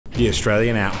The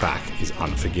Australian outback is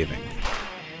unforgiving.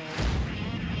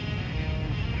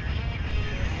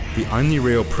 The only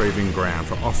real proving ground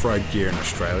for off-road gear in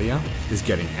Australia is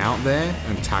getting out there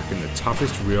and tackling the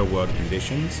toughest real-world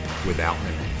conditions without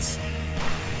limits.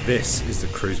 This is the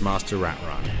Cruisemaster Rat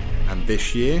Run, and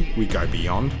this year we go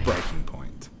beyond breaking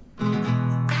point.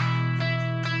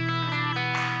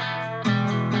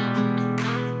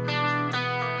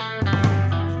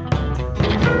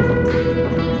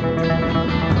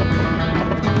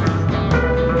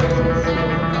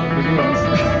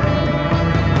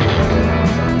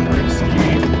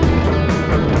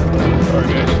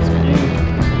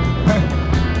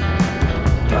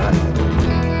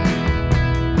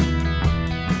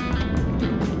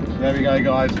 There we go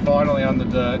guys, finally on the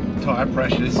dirt, tyre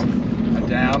pressures are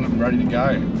down and ready to go.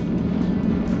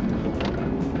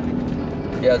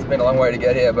 Yeah, it's been a long way to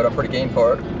get here, but I'm pretty keen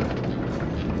for it.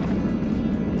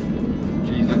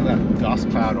 Geez, look at that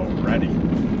dust cloud already.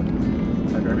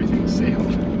 It's like everything's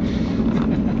sealed.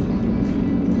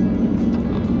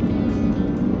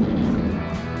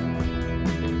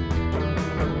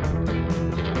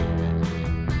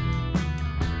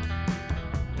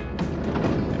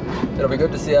 It'll be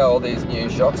good to see how all these new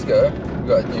shocks go. We've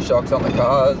got new shocks on the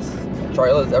cars,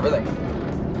 trailers, everything.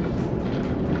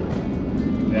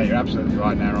 Yeah, you're absolutely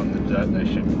right. Now on the dirt,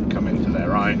 they should come into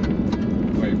their own.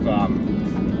 We've,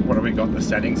 what have we got the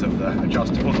settings of the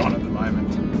adjustables on at the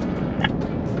moment?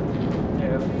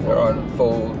 Yeah, they're on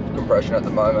full compression at the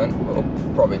moment. We'll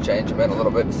probably change them in a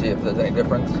little bit to see if there's any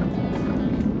difference.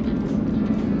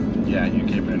 Yeah, you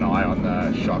keeping an eye on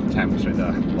the shock temps through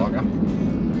the logger?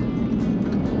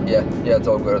 Yeah, it's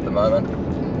all good at the moment.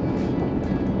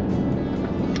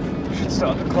 Should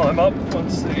start to climb up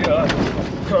once the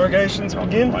corrugations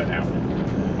begin. Right now.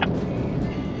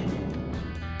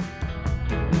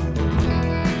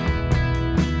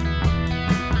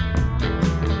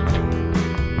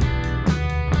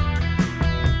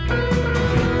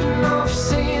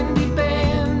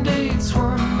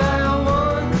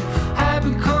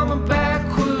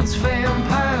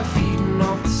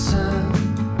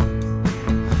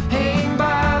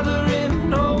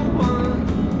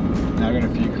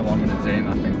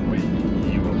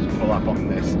 Up on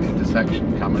this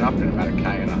intersection coming up in about a K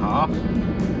and a half,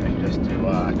 and just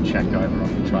to check over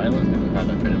on the trailers that we've had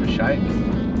a bit of a shake.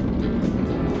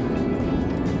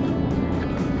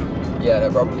 Yeah, no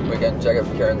problem. We can check if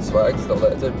Kieran's swag's still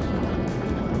there too.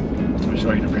 I'm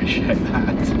sure you'd appreciate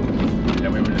that. Yeah,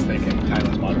 we were just thinking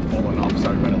tailors might have fallen off, so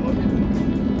we better look.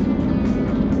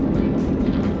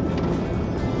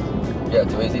 Yeah,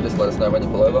 too easy. Just let us know when you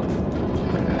pull over.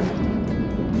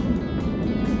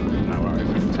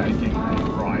 Taking a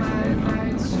right in a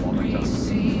kilometre.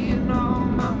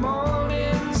 My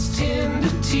mornings tend to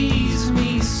tease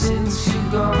me since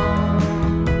you're gone.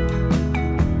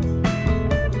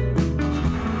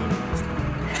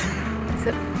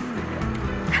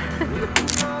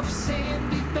 Off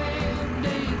sandy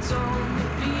band-aids on the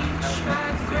beach. My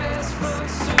grass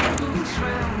runs circles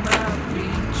round my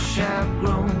reach. I've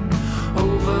grown,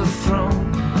 overthrown,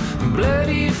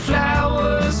 bloody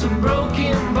flowers and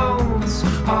broken bones.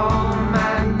 All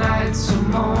my nights are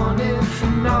morning,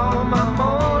 and all my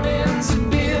mornings have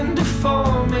been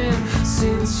deforming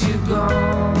since you're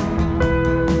gone.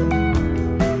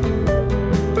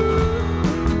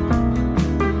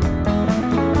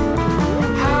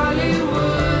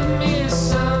 Hollywood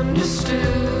misunderstood.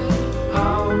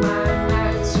 All my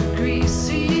nights are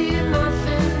greasy,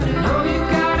 nothing new. No, you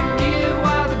gotta give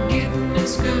while the getting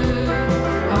is good.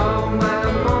 All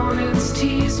my mornings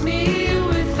tease me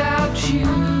without you.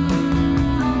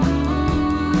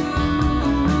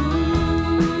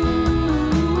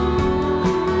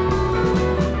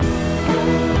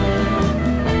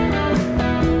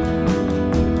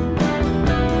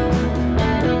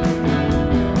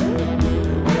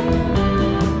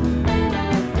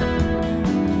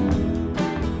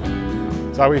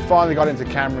 So we finally got into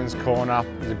Cameron's Corner.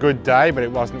 It was a good day, but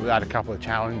it wasn't without a couple of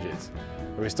challenges.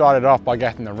 We started off by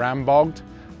getting the ram bogged.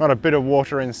 Not a bit of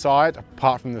water in sight,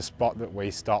 apart from the spot that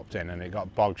we stopped in, and it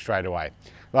got bogged straight away.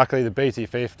 Luckily, the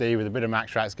BT50 with a bit of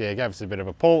Max Rats gear gave us a bit of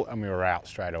a pull, and we were out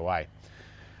straight away.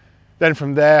 Then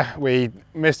from there, we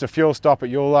missed a fuel stop at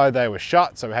Yulo. They were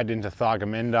shut, so we headed into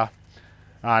Thargomindah,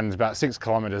 and about 6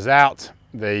 kilometres out,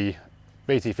 the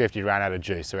BT50 ran out of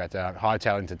juice, so we had to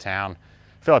hightail into town,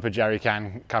 fill up a jerry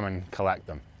can, come and collect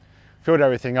them. Filled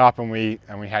everything up, and we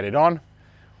headed on.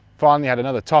 Finally had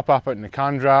another top up at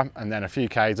Nakundra, and then a few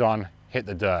Ks on, hit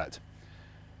the dirt.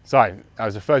 So that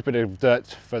was the first bit of dirt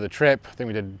for the trip. I think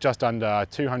we did just under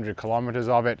 200 kilometres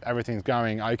of it. Everything's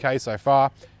going okay so far.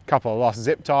 couple of lost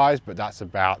zip ties, but that's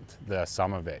about the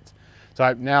sum of it.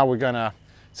 So now we're gonna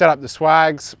set up the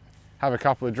swags, have a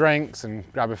couple of drinks and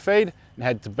grab a feed and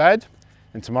head to bed.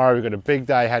 And tomorrow we've got a big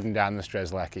day heading down the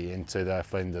Strzelecki into the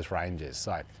Flinders Ranges.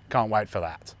 So can't wait for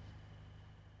that.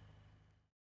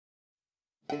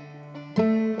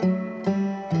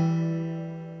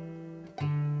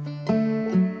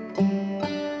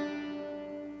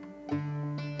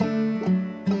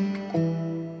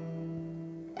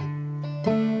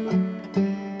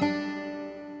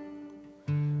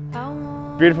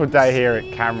 Beautiful day here at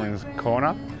Cameron's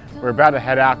Corner. We're about to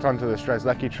head out onto the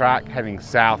Strzelecki Track, heading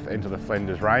south into the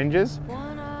Flinders Ranges.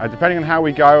 Depending on how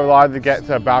we go, we'll either get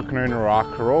to Arkaroola or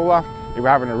Arkaroola. If we're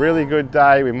having a really good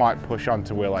day, we might push on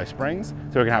to Willow Springs,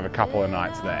 so we can have a couple of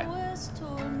nights there.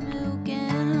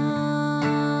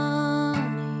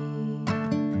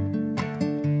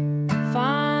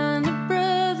 Find a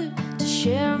brother to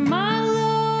share my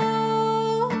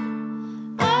love.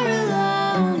 I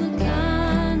rely on the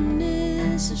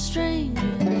kindness of strangers.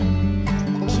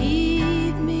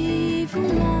 Keep me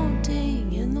from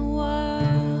wanting in the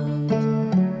wild.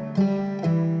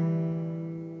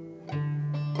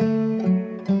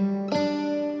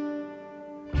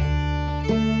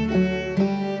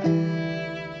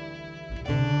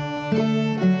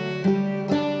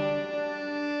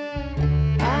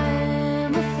 I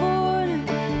am a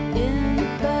foreigner in the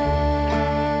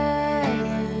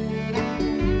badlands.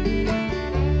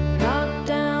 Knock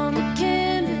down the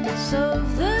canvas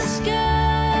of the sky.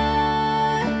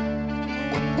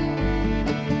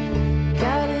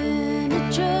 Got into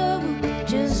trouble,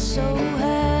 just so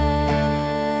happens.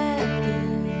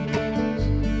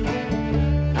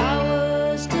 I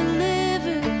was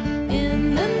delivered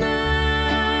in the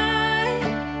night.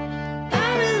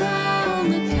 I rely on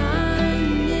the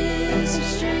kindness of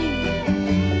strangers.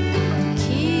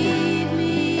 Keep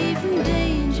me from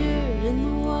danger in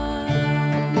the wild.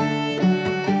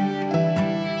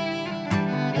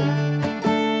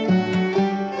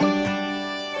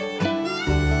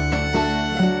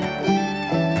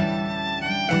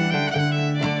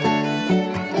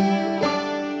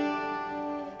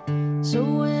 So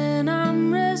when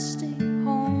I'm resting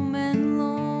home and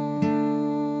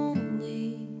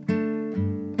lonely,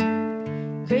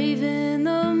 craving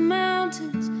the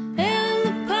mountains and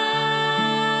the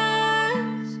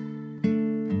pines,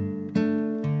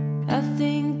 I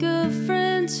think of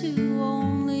friends who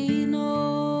only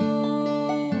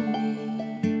know me.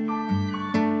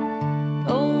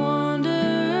 Oh,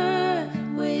 wanderer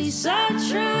at wayside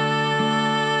shrines,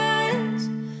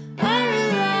 I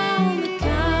rely on the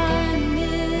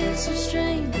kindness of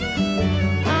strangers.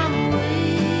 I'm a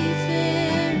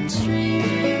wayfaring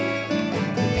stranger.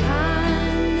 The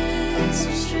kindness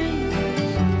of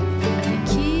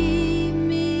strangers keep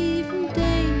me from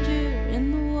danger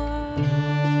in the wild.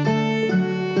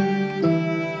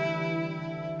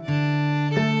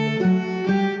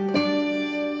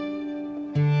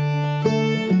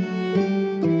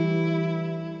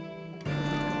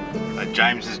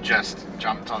 James has just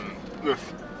jumped on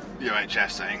with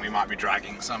UHF saying we might be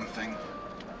dragging something.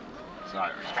 So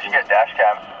Did you get dash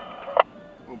cam?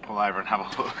 we'll pull over and have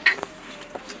a look.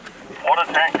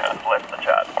 Water tanker left the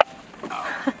chat.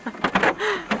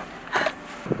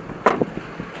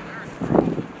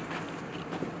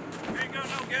 Ain't got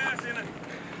no gas in it.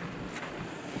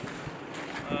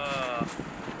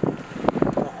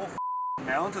 The whole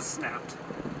melon just snapped.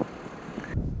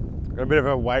 Got a bit of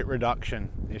a weight reduction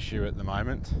issue at the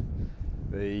moment.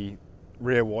 The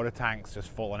rear water tank's just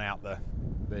fallen out the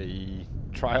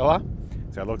trailer.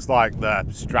 So it looks like the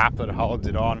strap that holds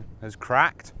it on has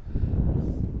cracked.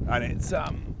 And it's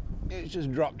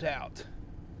just dropped out.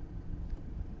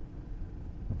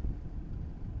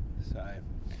 So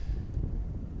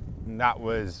that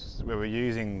was, we were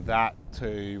using that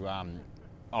to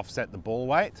offset the ball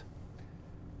weight.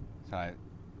 So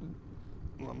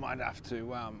we might have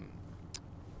to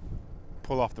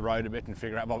pull off the road a bit and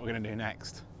figure out what we're going to do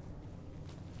next.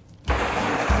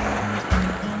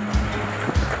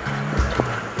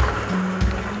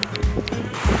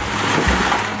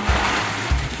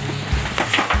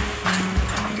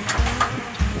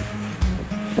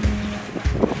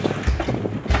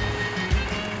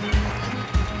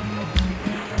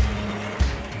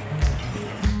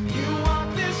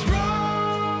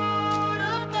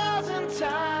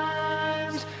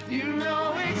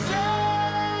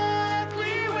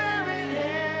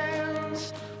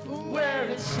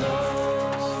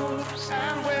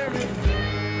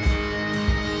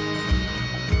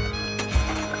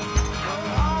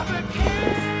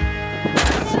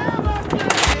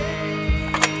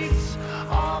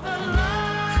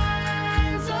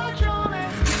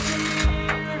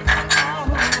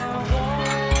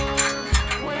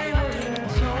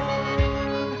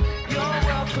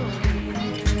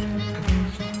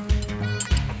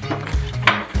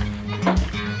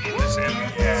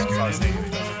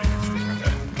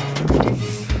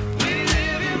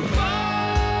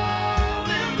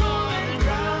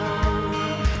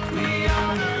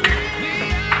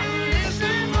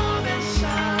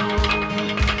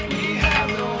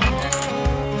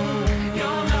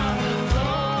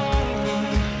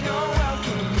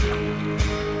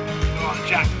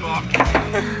 jackpot.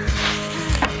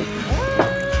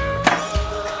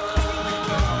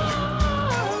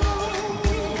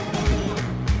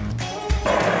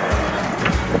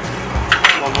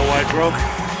 On the white rock.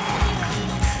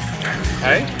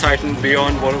 Hey? Tightened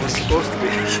beyond what it was supposed to be.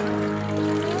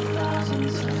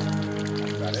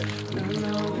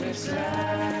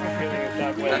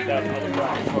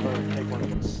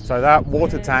 So that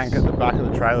water tank at the back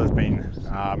of the trailer has been,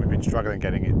 we've been struggling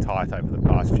getting it tight over the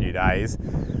past few days.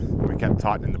 We kept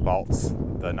tightening the bolts,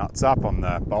 the nuts up on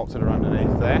the bolts that are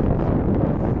underneath there.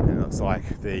 It looks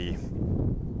like the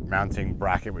mounting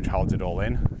bracket which holds it all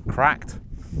in cracked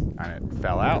and it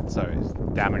fell out, so it's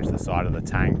damaged the side of the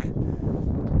tank,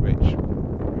 which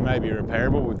may be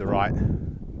repairable with the right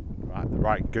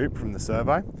goop from the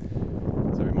servo.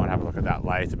 So we might have a look at that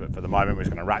later, but for the moment we're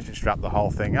just going to ratchet strap the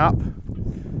whole thing up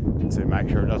to make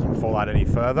sure it doesn't fall out any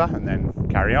further and then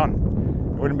carry on.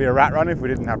 It wouldn't be a rat run if we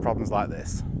didn't have problems like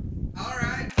this. All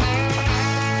right.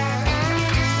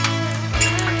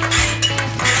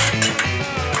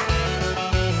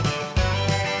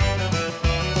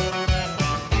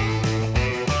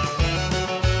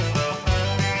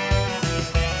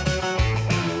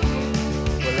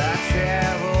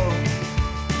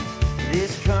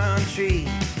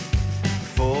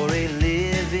 For a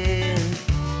living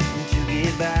to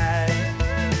get by.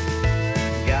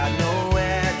 Got no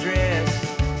address,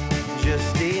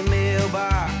 just a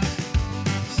mailbox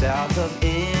south of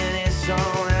Ennis on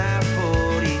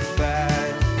I-45.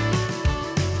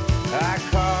 I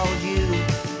called you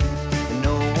and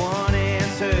no one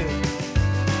answered.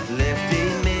 Left a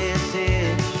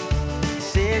message,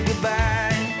 said goodbye.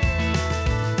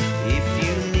 If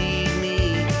you need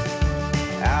me,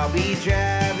 I'll be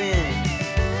driving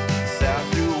south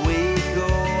through Waco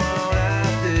on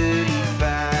I-35.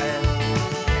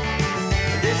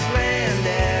 This land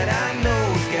that I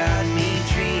know's got me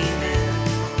dreaming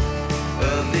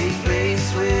of a place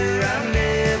where I'm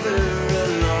never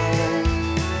alone.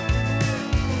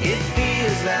 It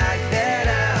feels like that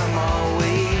I'm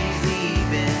always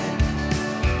leaving,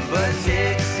 but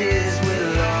Texas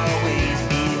will always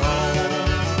be home.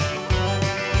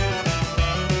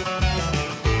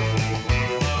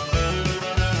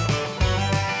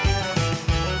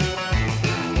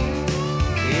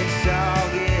 It's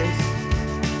August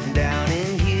down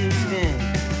in Houston,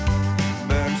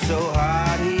 burned so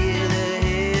hot here the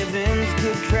heavens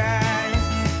could cry.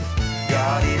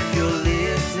 God, if you're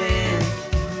listening,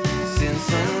 send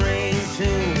some rain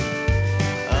soon.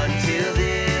 Until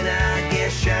then, I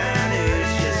guess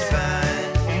Shiner's just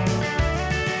fine.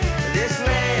 This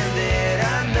land that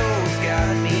I know's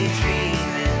got me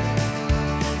dreaming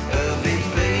of a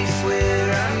place where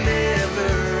I'm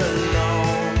never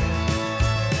alone.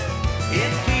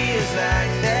 It feels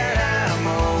like that I'm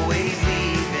always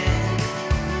leaving,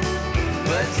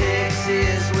 but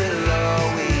Texas will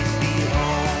always be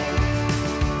home.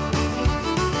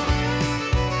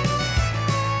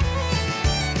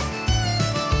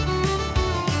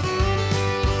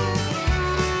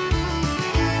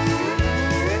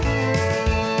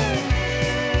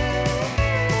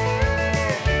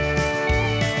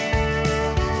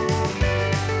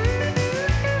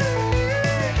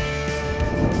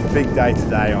 Big day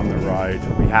today on the road.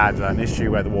 We had an issue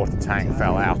where the water tank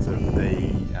fell out of the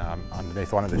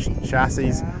underneath one of the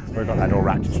chassis. We've got that all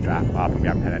ratchet strapped up and we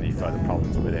haven't had any further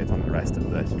problems with it on the rest of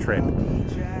the trip.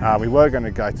 We were going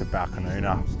to go to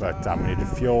Arkaroola, but we needed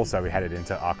fuel, so we headed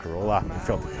into Arkaroola. We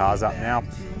filled the cars up now,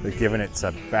 but given it's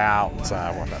about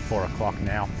 4 o'clock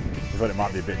now, we thought it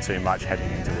might be a bit too much heading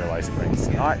into Willow Springs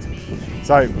tonight,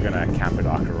 so we're going to camp at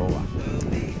Arkaroola.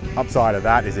 Upside of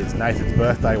that is it's Nathan's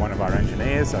birthday, one of our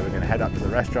engineers, so we're going to head up to the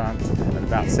restaurant at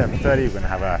about 7:30. We're going to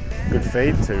have a good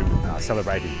feed to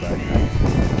celebrate his birthday.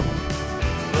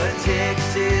 But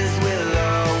Texas will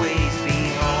always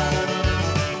be home.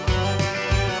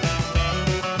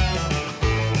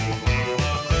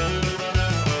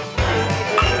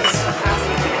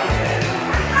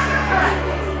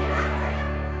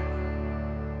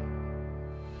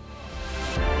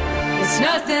 It's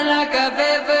nothing like I've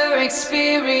ever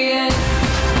experienced.